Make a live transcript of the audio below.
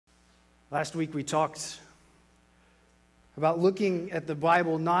Last week we talked about looking at the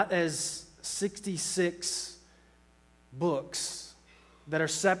Bible not as 66 books that are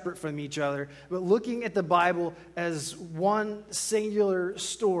separate from each other, but looking at the Bible as one singular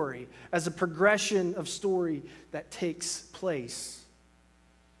story, as a progression of story that takes place.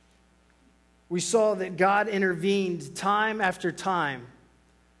 We saw that God intervened time after time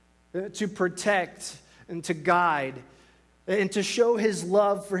to protect and to guide and to show his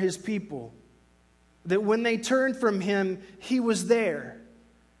love for his people. That when they turned from him, he was there.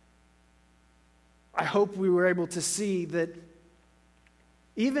 I hope we were able to see that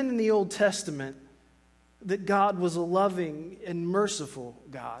even in the Old Testament, that God was a loving and merciful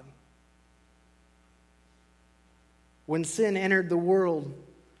God. When sin entered the world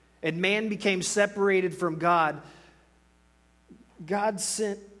and man became separated from God, God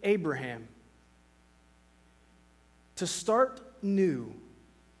sent Abraham to start new.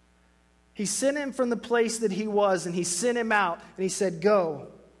 He sent him from the place that he was, and he sent him out, and he said,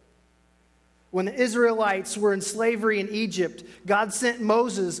 "Go." When the Israelites were in slavery in Egypt, God sent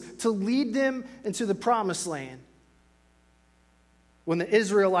Moses to lead them into the promised land. When the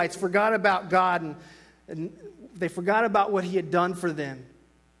Israelites forgot about God and they forgot about what he had done for them,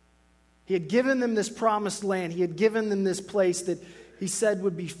 he had given them this promised land. He had given them this place that he said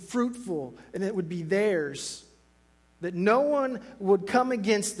would be fruitful and it would be theirs. That no one would come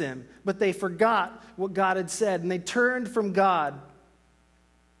against them, but they forgot what God had said, and they turned from God.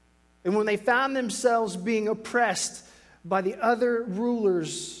 And when they found themselves being oppressed by the other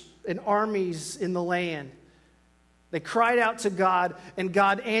rulers and armies in the land, they cried out to God, and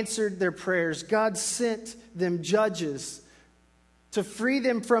God answered their prayers. God sent them judges to free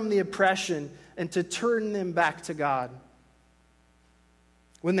them from the oppression and to turn them back to God.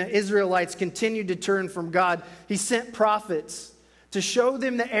 When the Israelites continued to turn from God, he sent prophets to show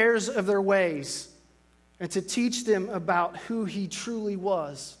them the errors of their ways and to teach them about who he truly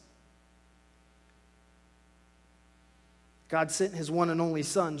was. God sent his one and only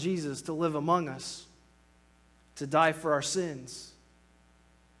Son, Jesus, to live among us, to die for our sins.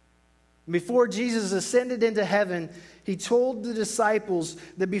 Before Jesus ascended into heaven, he told the disciples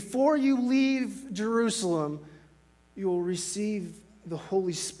that before you leave Jerusalem, you will receive the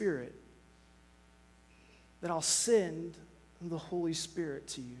Holy Spirit, that I'll send the Holy Spirit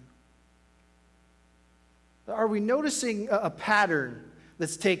to you. Are we noticing a pattern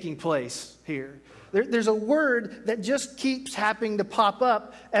that's taking place here? There's a word that just keeps happening to pop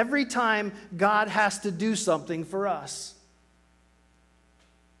up every time God has to do something for us.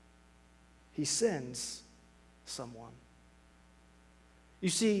 He sends someone. You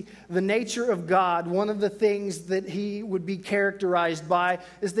see, the nature of God, one of the things that he would be characterized by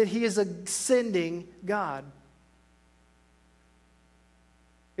is that he is a sending God.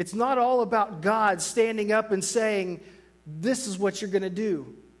 It's not all about God standing up and saying, "This is what you're going to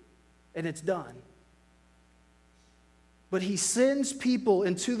do," and it's done. But he sends people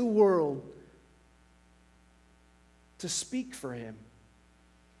into the world to speak for him.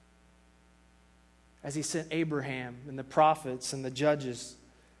 As he sent Abraham and the prophets and the judges.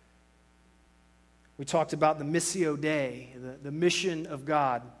 We talked about the Missio Dei, the mission of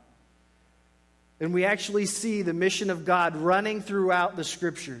God. And we actually see the mission of God running throughout the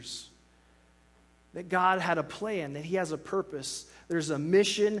scriptures. That God had a plan, that he has a purpose. There's a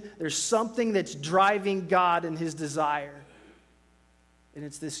mission, there's something that's driving God in his desire. And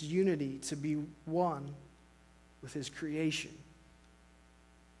it's this unity to be one with his creation.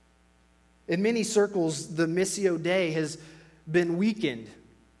 In many circles, the Missio Dei has been weakened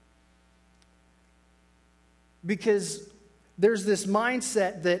because there's this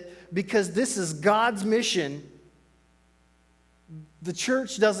mindset that because this is God's mission, the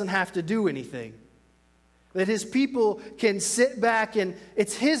church doesn't have to do anything. That his people can sit back and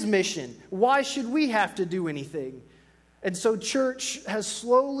it's his mission. Why should we have to do anything? And so church has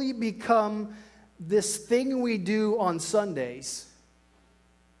slowly become this thing we do on Sundays.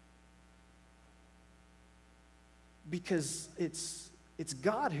 Because it's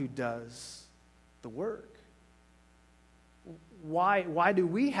God who does the work. Why do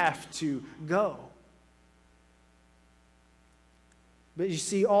we have to go? But you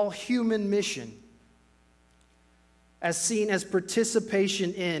see, all human mission, as seen as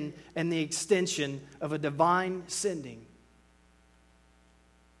participation in and the extension of a divine sending.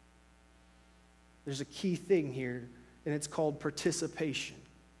 There's a key thing here, and it's called participation.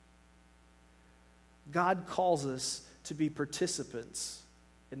 God calls us to be participants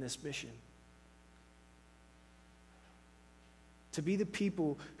in this mission. To be the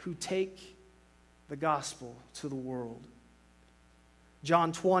people who take the gospel to the world.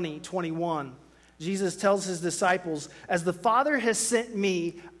 John 20:21. Jesus tells his disciples, as the Father has sent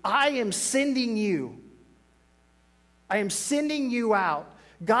me, I am sending you. I am sending you out.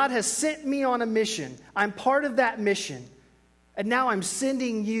 God has sent me on a mission. I'm part of that mission. And now I'm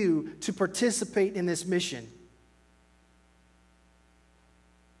sending you to participate in this mission.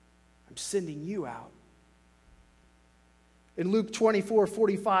 I'm sending you out. In Luke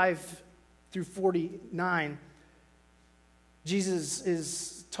 24:45 through 49, Jesus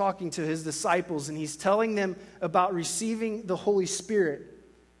is talking to his disciples, and he's telling them about receiving the Holy Spirit.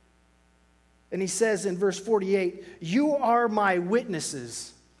 And he says in verse 48, you are my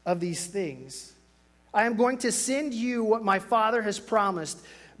witnesses of these things. I am going to send you what my Father has promised,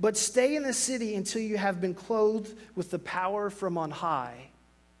 but stay in the city until you have been clothed with the power from on high.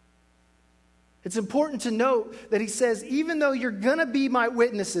 It's important to note that he says, even though you're going to be my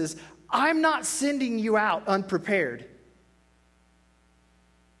witnesses, I'm not sending you out unprepared.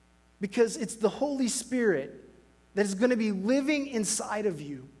 Because it's the Holy Spirit that is going to be living inside of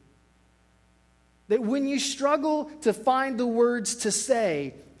you. That when you struggle to find the words to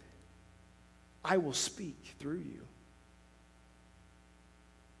say, I will speak through you.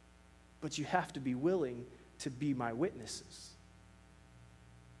 But you have to be willing to be my witnesses.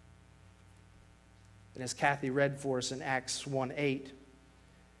 And as Kathy read for us in Acts 1:8, it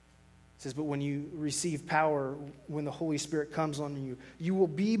says, but when you receive power, when the Holy Spirit comes on you, you will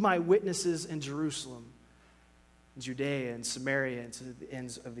be my witnesses in Jerusalem, in Judea and Samaria, and to the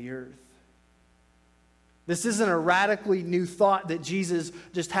ends of the earth. This isn't a radically new thought that Jesus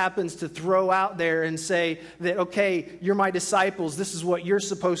just happens to throw out there and say that, okay, you're my disciples, this is what you're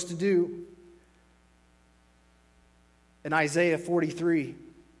supposed to do. In Isaiah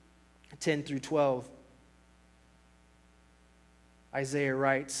 43:10 through 12, Isaiah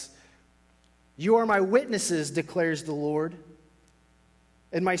writes, you are my witnesses, declares the Lord,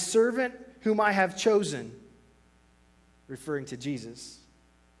 and my servant whom I have chosen, referring to Jesus,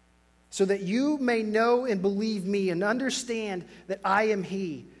 so that you may know and believe me and understand that I am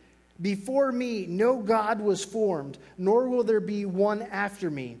he. Before me no God was formed, nor will there be one after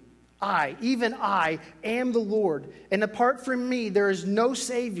me. I, even I, am the Lord, and apart from me there is no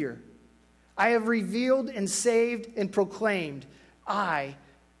Savior. I have revealed and saved and proclaimed, I,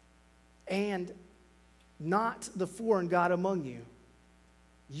 and not the foreign God among you.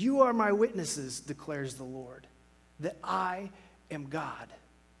 You are my witnesses, declares the Lord, that I am God.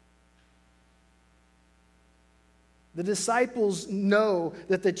 The disciples know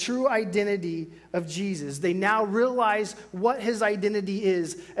that the true identity of Jesus, they now realize what his identity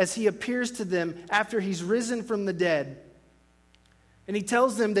is as he appears to them after he's risen from the dead. And he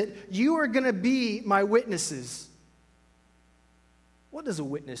tells them that you are going to be my witnesses. What does a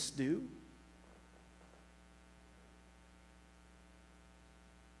witness do?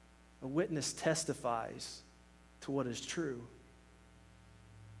 A witness testifies to what is true.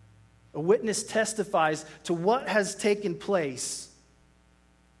 A witness testifies to what has taken place.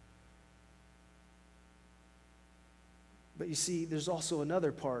 But you see, there's also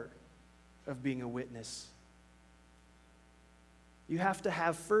another part of being a witness. You have to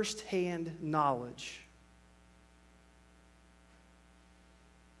have firsthand knowledge.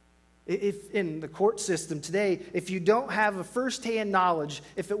 If in the court system today, if you don't have a firsthand knowledge,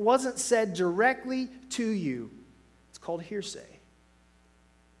 if it wasn't said directly to you, it's called hearsay.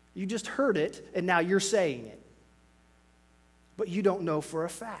 You just heard it, and now you're saying it. But you don't know for a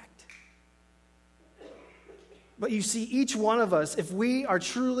fact. But you see, each one of us, if we are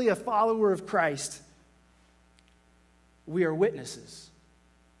truly a follower of Christ, we are witnesses.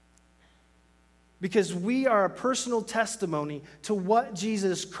 Because we are a personal testimony to what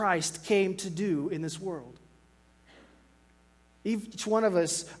Jesus Christ came to do in this world. Each one of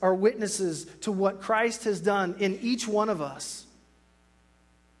us are witnesses to what Christ has done in each one of us.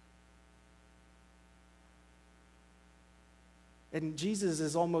 And Jesus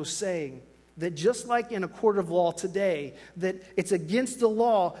is almost saying that just like in a court of law today, that it's against the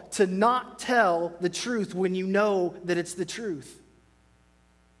law to not tell the truth when you know that it's the truth.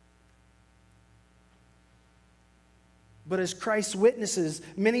 But as Christ's witnesses,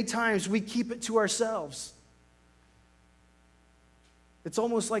 many times we keep it to ourselves. It's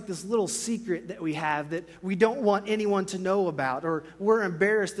almost like this little secret that we have that we don't want anyone to know about, or we're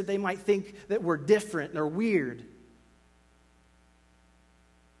embarrassed that they might think that we're different or weird.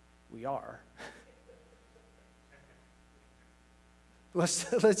 We are.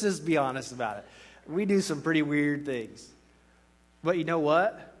 Let's just be honest about it. We do some pretty weird things. But you know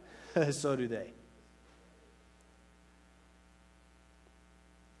what? So do they.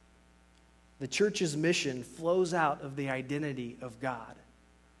 The church's mission flows out of the identity of God.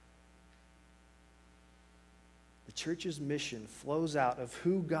 The church's mission flows out of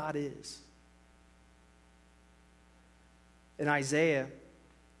who God is. In Isaiah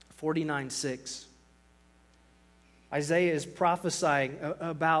 49:6, Isaiah is prophesying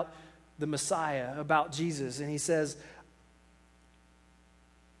about the Messiah, about Jesus, and he says,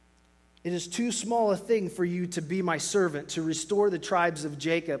 "It is too small a thing for you to be my servant, to restore the tribes of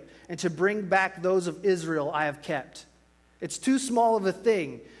Jacob, and to bring back those of Israel I have kept." It's too small of a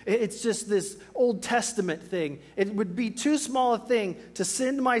thing. It's just this Old Testament thing. It would be too small a thing to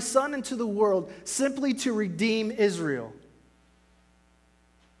send my son into the world simply to redeem Israel.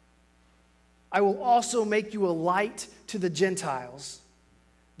 I will also make you a light to the Gentiles,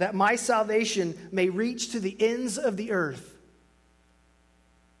 that my salvation may reach to the ends of the earth.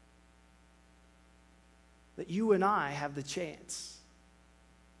 That you and I have the chance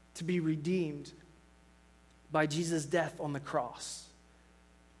to be redeemed by Jesus' death on the cross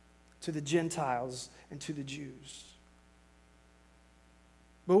to the Gentiles and to the Jews.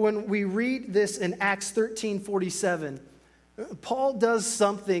 But when we read this in Acts 13:47, Paul does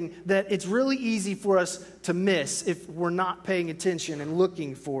something that it's really easy for us to miss if we're not paying attention and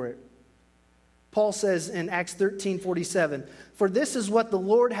looking for it. Paul says in Acts 13:47, "For this is what the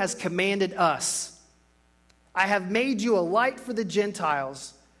Lord has commanded us. I have made you a light for the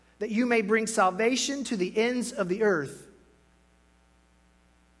Gentiles, that you may bring salvation to the ends of the earth."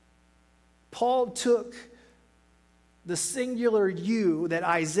 Paul took the singular you that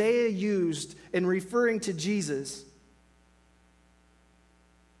Isaiah used in referring to Jesus,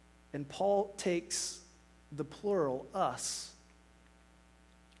 and Paul takes the plural, us,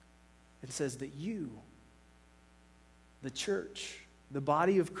 and says that you, the church, the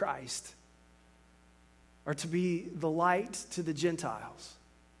body of Christ, are to be the light to the Gentiles.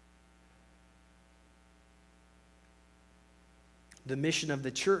 The mission of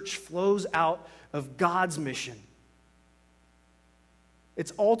the church flows out of God's mission.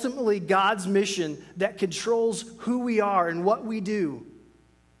 It's ultimately God's mission that controls who we are and what we do.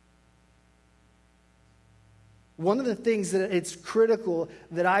 One of the things that it's critical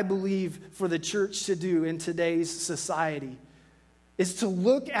that I believe for the church to do in today's society is to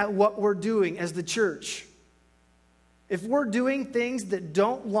look at what we're doing as the church. If we're doing things that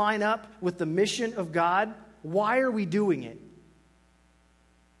don't line up with the mission of God, why are we doing it?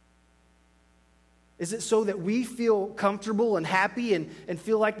 Is it so that we feel comfortable and happy and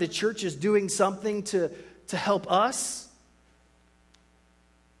feel like the church is doing something to help us?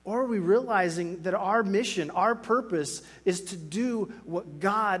 Or are we realizing that our mission, our purpose, is to do what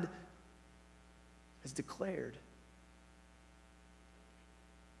God has declared?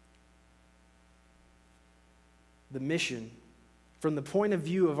 The mission, from the point of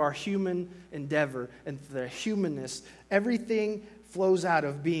view of our human endeavor and the humanness, everything flows out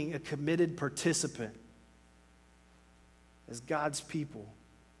of being a committed participant as God's people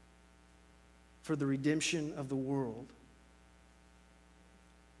for the redemption of the world.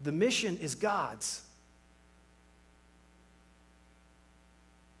 The mission is God's.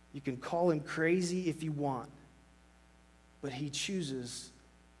 You can call him crazy if you want, but he chooses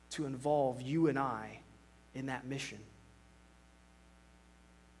to involve you and I in that mission.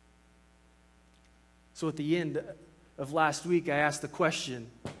 So at the end of last week, I asked the question,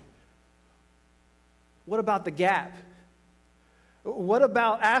 what about the gap? What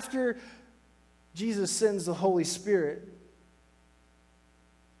about after Jesus sends the Holy Spirit?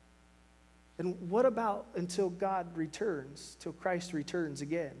 And what about until God returns, till Christ returns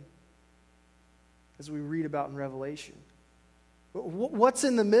again, as we read about in Revelation? What's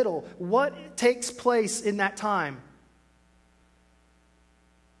in the middle? What takes place in that time?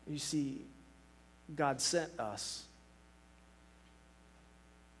 You see, God sent us.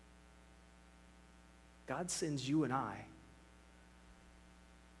 God sends you and I.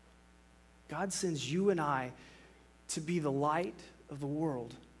 God sends you and I to be the light of the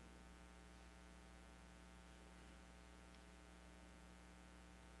world.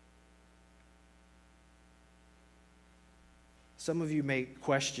 Some of you may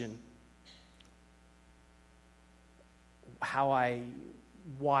question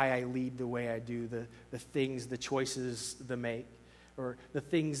why I lead the way I do, the things, the choices that I make, or the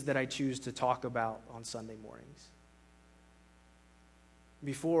things that I choose to talk about on Sunday mornings.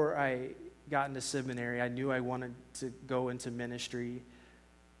 Before I got into seminary, I knew I wanted to go into ministry.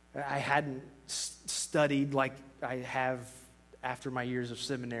 I hadn't studied like I have after my years of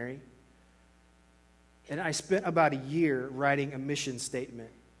seminary. And I spent about a year writing a mission statement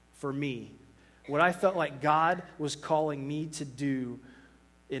for me, what I felt like God was calling me to do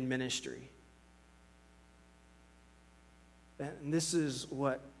in ministry. And this is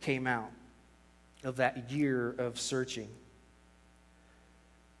what came out of that year of searching.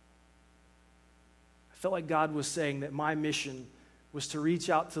 I felt like God was saying that my mission was to reach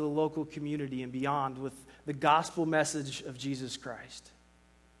out to the local community and beyond with the gospel message of Jesus Christ.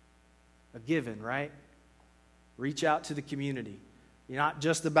 A given, right? Reach out to the community. You're not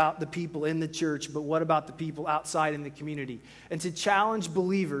just about the people in the church, but what about the people outside in the community? And to challenge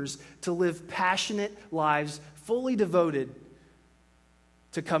believers to live passionate lives, fully devoted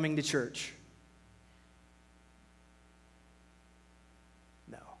to coming to church.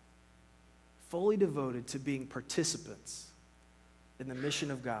 No. Fully devoted to being participants in the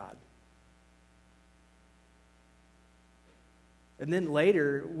mission of God. And then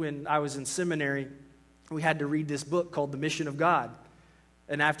later, when I was in seminary, we had to read this book called The Mission of God.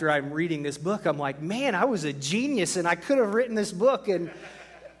 And after I'm reading this book, I'm like, man, I was a genius and I could have written this book and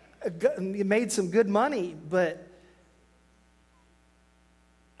made some good money. But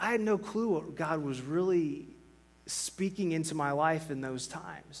I had no clue what God was really speaking into my life in those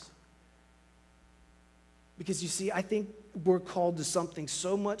times. Because you see, I think we're called to something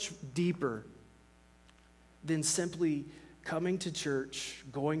so much deeper than simply coming to church,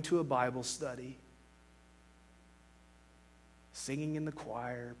 going to a Bible study, singing in the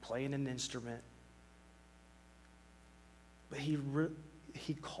choir, playing an instrument. But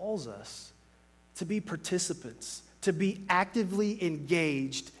he calls us to be participants, to be actively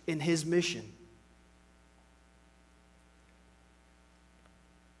engaged in his mission.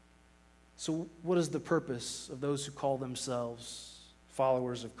 So what is the purpose of those who call themselves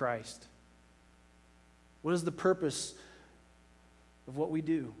followers of Christ? What is the purpose of what we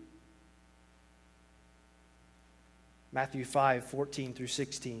do? Matthew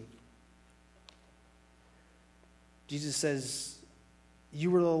 5:14-16. Jesus says,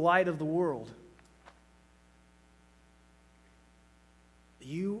 "You are the light of the world."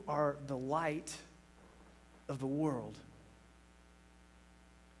 You are the light of the world.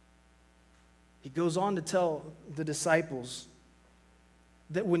 He goes on to tell the disciples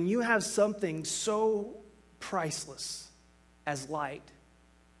that when you have something so priceless as light,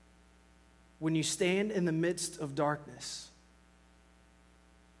 when you stand in the midst of darkness,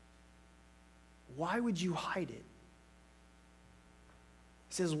 why would you hide it?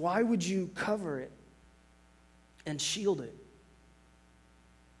 He says, why would you cover it and shield it?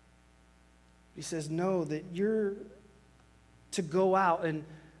 He says, no, that you're to go out and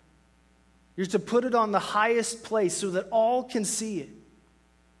you're to put it on the highest place so that all can see it. He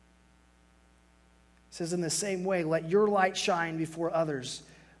says, in the same way, let your light shine before others,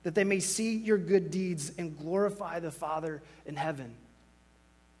 that they may see your good deeds and glorify the Father in heaven.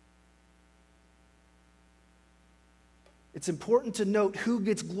 It's important to note who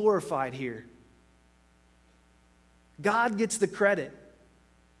gets glorified here. God gets the credit.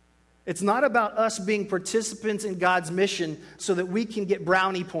 It's not about us being participants in God's mission so that we can get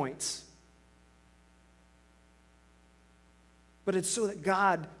brownie points. But it's so that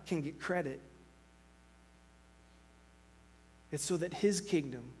God can get credit. It's so that his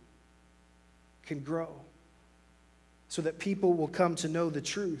kingdom can grow. So that people will come to know the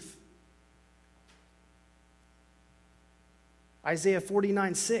truth. Isaiah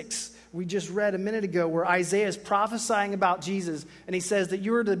 49:6, we just read a minute ago, where Isaiah is prophesying about Jesus, and he says that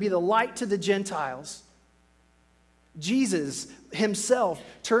you are to be the light to the Gentiles. Jesus himself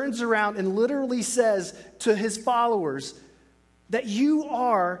turns around and literally says to his followers that you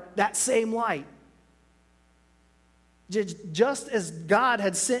are that same light. Just as God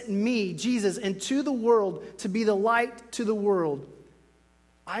had sent me, Jesus, into the world to be the light to the world,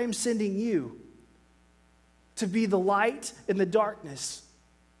 I am sending you to be the light in the darkness,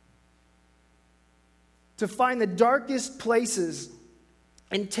 to find the darkest places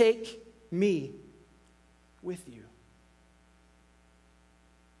and take me with you.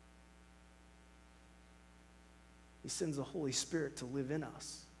 He sends the Holy Spirit to live in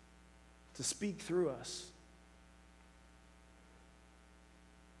us, to speak through us.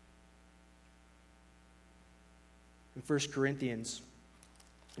 In 1 Corinthians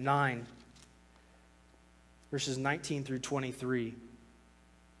 9, verses 19-23.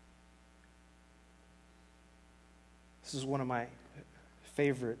 This is one of my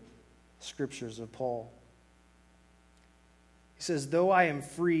favorite scriptures of Paul. He says, though I am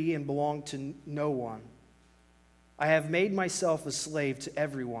free and belong to no one, I have made myself a slave to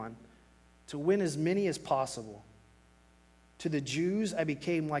everyone to win as many as possible. To the Jews, I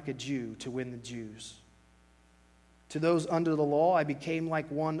became like a Jew to win the Jews. To those under the law, I became like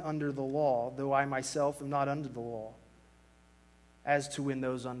one under the law, though I myself am not under the law, as to win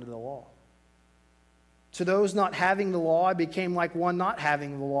those under the law. To those not having the law, I became like one not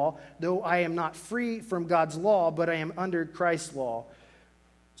having the law, though I am not free from God's law, but I am under Christ's law,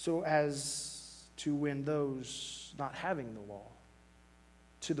 so as to win those not having the law.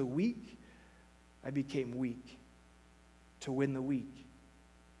 To the weak, I became weak, to win the weak.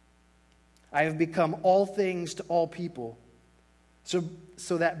 I have become all things to all people,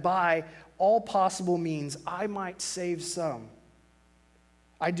 so that by all possible means I might save some.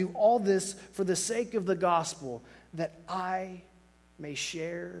 I do all this for the sake of the gospel, that I may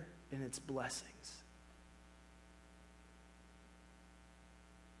share in its blessings.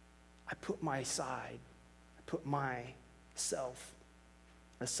 I put myself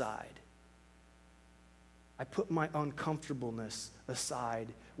aside. I put my uncomfortableness aside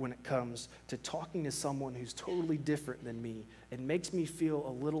when it comes to talking to someone who's totally different than me and makes me feel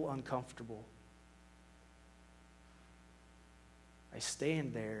a little uncomfortable. I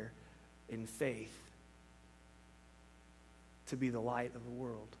stand there in faith to be the light of the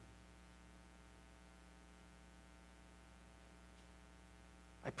world.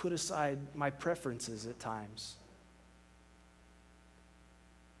 I put aside my preferences at times.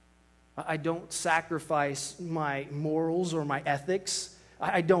 I don't sacrifice my morals or my ethics.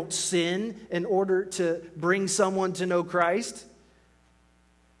 I don't sin in order to bring someone to know Christ.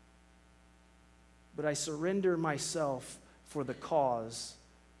 But I surrender myself for the cause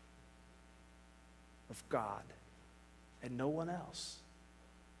of God and no one else.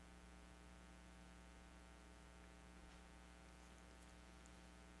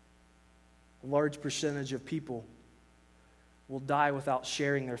 A large percentage of people will die without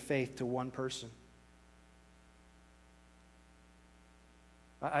sharing their faith to one person.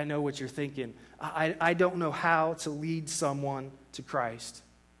 I know what you're thinking. I don't know how to lead someone to Christ.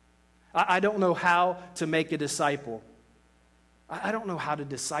 I don't know how to make a disciple. I don't know how to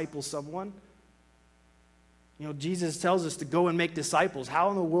disciple someone. You know, Jesus tells us to go and make disciples. How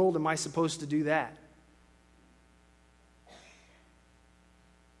in the world am I supposed to do that?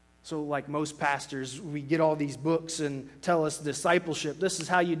 So like most pastors, we get all these books and tell us discipleship. This is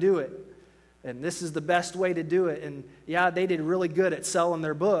how you do it. And this is the best way to do it. And yeah, they did really good at selling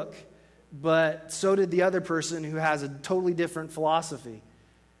their book, but so did the other person who has a totally different philosophy.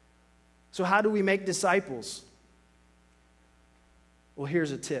 So how do we make disciples? Well,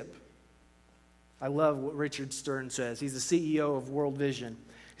 here's a tip. I love what Richard Stern says. He's the CEO of World Vision.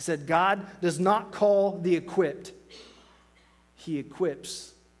 He said, God does not call the equipped. He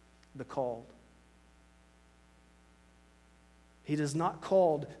equips the called. He does not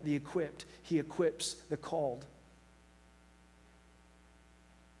call the equipped. He equips the called.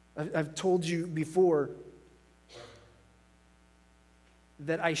 I've told you before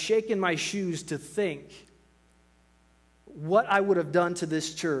that I shake in my shoes to think what I would have done to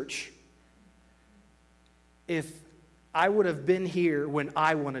this church if I would have been here when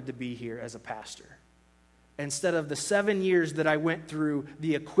I wanted to be here as a pastor, instead of the 7 years that I went through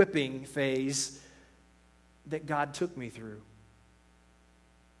the equipping phase that God took me through.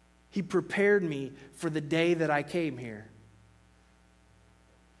 He prepared me for the day that I came here.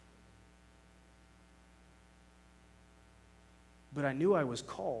 But I knew I was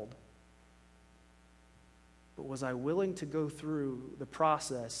called. But was I willing to go through the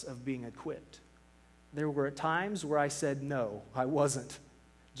process of being equipped? There were times where I said no, I wasn't.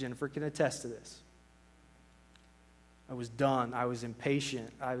 Jennifer can attest to this. I was done. I was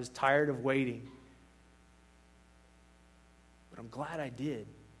impatient. I was tired of waiting. But I'm glad I did.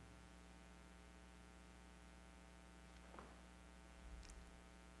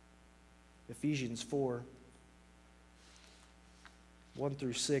 Ephesians 4, 1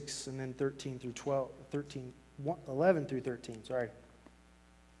 through 6, and then 11 through 13, sorry.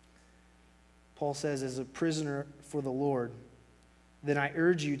 Paul says, as a prisoner for the Lord, then I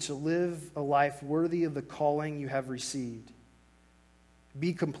urge you to live a life worthy of the calling you have received.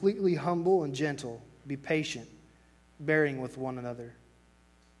 Be completely humble and gentle. Be patient, bearing with one another.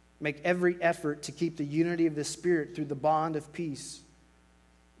 Make every effort to keep the unity of the Spirit through the bond of peace.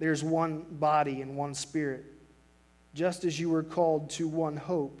 There's one body and one Spirit, just as you were called to one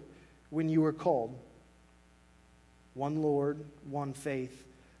hope when you were called. One Lord, one faith,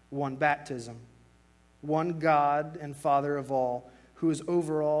 one baptism, one God and Father of all, who is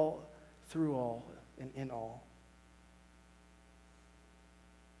over all, through all, and in all.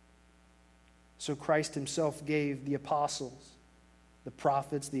 So Christ himself gave the apostles, the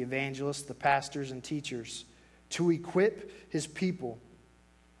prophets, the evangelists, the pastors, and teachers to equip his people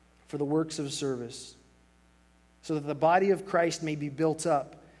for the works of service, so that the body of Christ may be built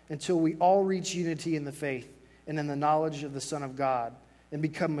up until we all reach unity in the faith and in the knowledge of the Son of God and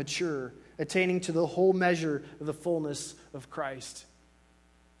become mature, attaining to the whole measure of the fullness of Christ.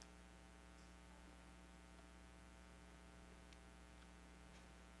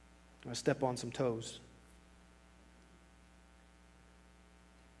 I'm going to step on some toes.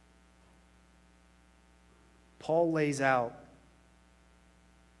 Paul lays out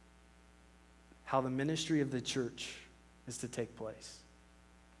how the ministry of the church is to take place.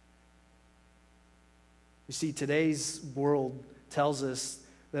 You see, today's world tells us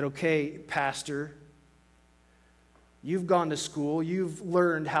that, okay, pastor, you've gone to school, you've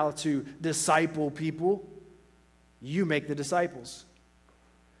learned how to disciple people, you make the disciples.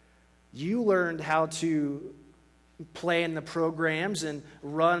 You learned how to plan the programs and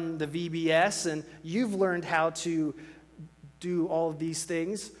run the VBS, and you've learned how to do all of these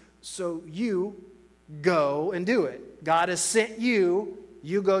things, so you go and do it. God has sent you,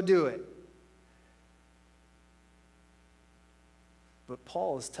 you go do it. But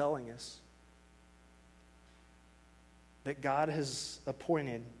Paul is telling us that God has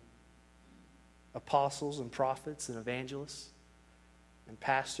appointed apostles and prophets and evangelists and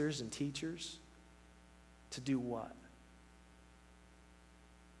pastors and teachers to do what?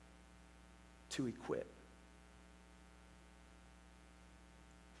 To equip.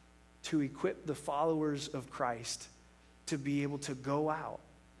 To equip the followers of Christ to be able to go out,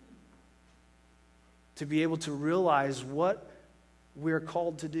 to be able to realize what we're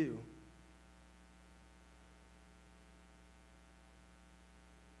called to do.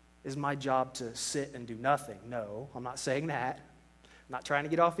 Is my job to sit and do nothing? No, I'm not saying that. I'm not trying to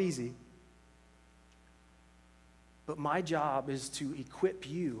get off easy. But my job is to equip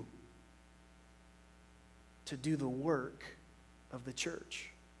you to do the work of the church.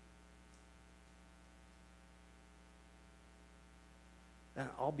 And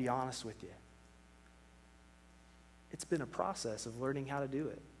I'll be honest with you. It's been a process of learning how to do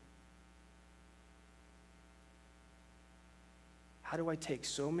it. How do I take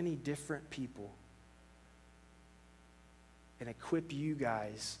so many different people and equip you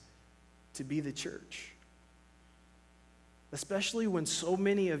guys to be the church? Especially when so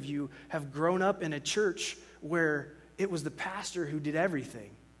many of you have grown up in a church where it was the pastor who did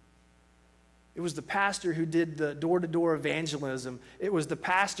everything. It was the pastor who did the door-to-door evangelism. It was the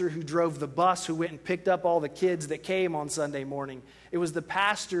pastor who drove the bus, who went and picked up all the kids that came on Sunday morning. It was the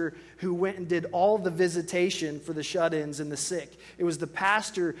pastor who went and did all the visitation for the shut-ins and the sick. It was the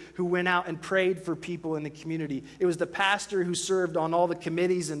pastor who went out and prayed for people in the community. It was the pastor who served on all the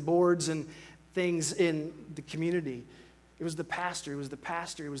committees and boards and things in the community. It was the pastor, it was the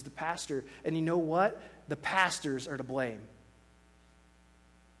pastor, it was the pastor. And you know what? The pastors are to blame.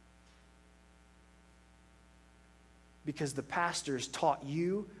 Because the pastors taught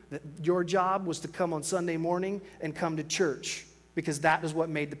you that your job was to come on Sunday morning and come to church, because that is what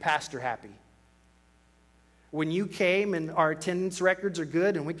made the pastor happy. When you came and our attendance records are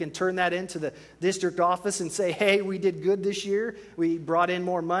good and we can turn that into the district office and say, hey, we did good this year, we brought in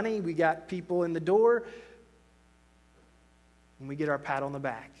more money, we got people in the door, and we get our pat on the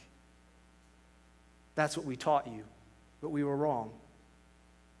back. That's what we taught you, but we were wrong.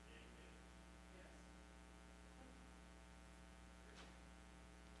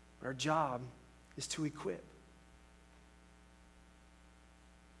 Our job is to equip.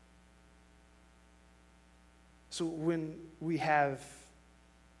 So when we have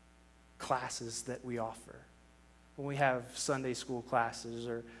classes that we offer, when we have Sunday school classes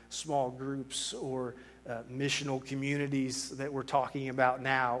or small groups or missional communities that we're talking about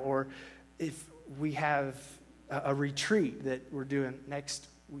now, or if we have a retreat that we're doing next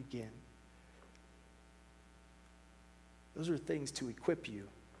weekend, those are things to equip you.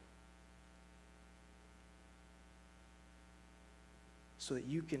 So that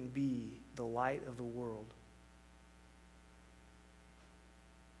you can be the light of the world.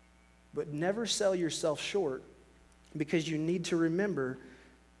 But never sell yourself short, because you need to remember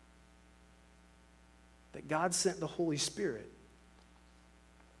that God sent the Holy Spirit.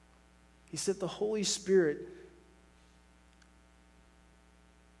 He sent the Holy Spirit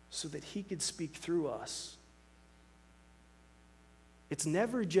so that He could speak through us. It's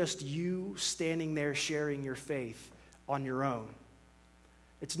never just you standing there sharing your faith on your own.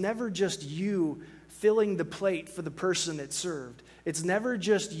 It's never just you filling the plate for the person that's served. It's never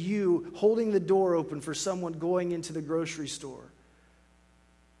just you holding the door open for someone going into the grocery store.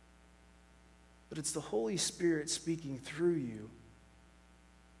 But it's the Holy Spirit speaking through you,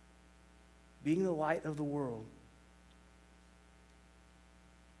 being the light of the world.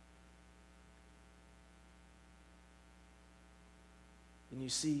 And you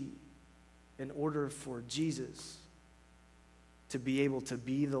see, in order for Jesus to be able to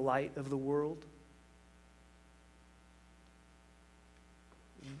be the light of the world,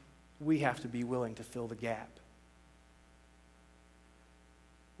 we have to be willing to fill the gap.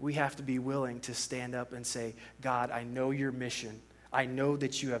 We have to be willing to stand up and say, God, I know your mission. I know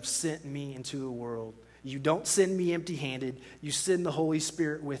that you have sent me into the world. You don't send me empty-handed. You send the Holy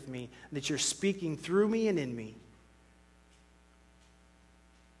Spirit with me, that you're speaking through me and in me.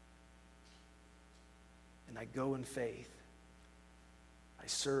 And I go in faith. I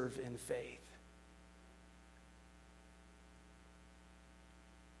serve in faith.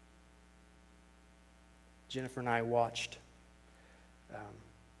 Jennifer and I watched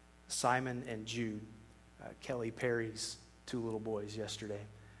Simon and Jude, Kelly Perry's two little boys, yesterday.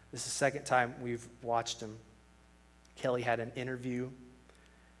 This is the second time we've watched them. Kelly had an interview,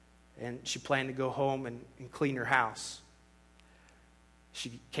 and she planned to go home and clean her house.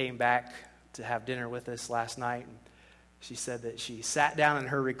 She came back to have dinner with us last night, and she said that she sat down in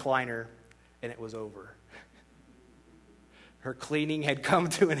her recliner, and it was over. Her cleaning had come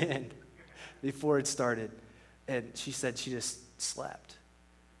to an end before it started, and she said she just slept.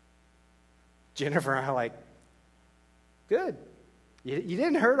 Jennifer and I are like, good. You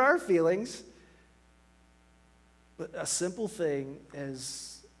didn't hurt our feelings. But a simple thing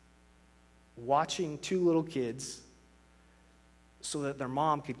as watching two little kids so that their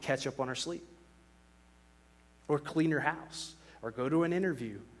mom could catch up on her sleep, or clean her house, or go to an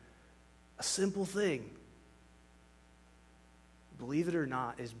interview. A simple thing, believe it or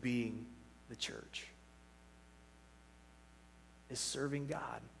not, is being the church, is serving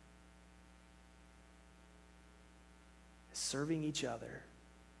God, is serving each other,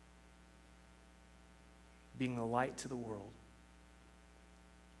 being the light to the world.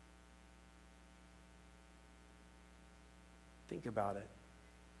 Think about it.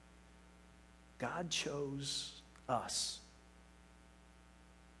 God chose us,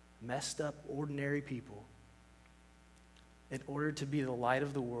 messed up, ordinary people, in order to be the light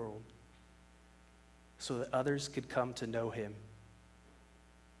of the world so that others could come to know him.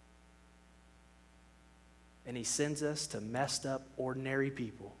 And he sends us to messed up, ordinary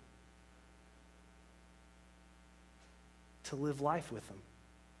people to live life with him.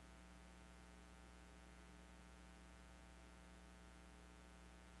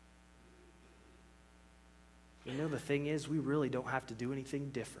 You know, the thing is, we really don't have to do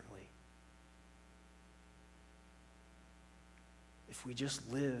anything differently. If we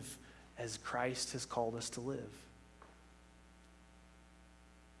just live as Christ has called us to live.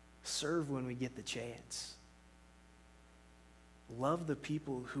 Serve when we get the chance. Love the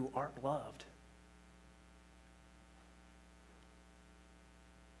people who aren't loved.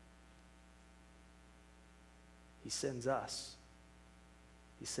 He sends us.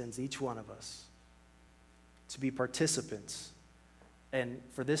 He sends each one of us to be participants. And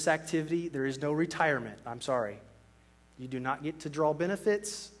for this activity, there is no retirement. I'm sorry. You do not get to draw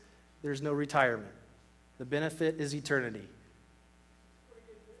benefits. There's no retirement. The benefit is eternity.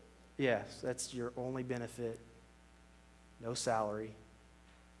 Yes, that's your only benefit. No salary.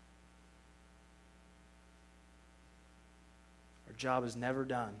 Our job is never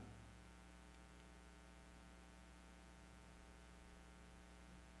done.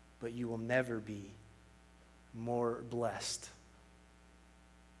 But you will never be more blessed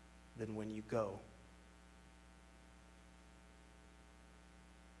than when you go.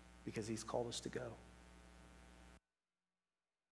 Because he's called us to go.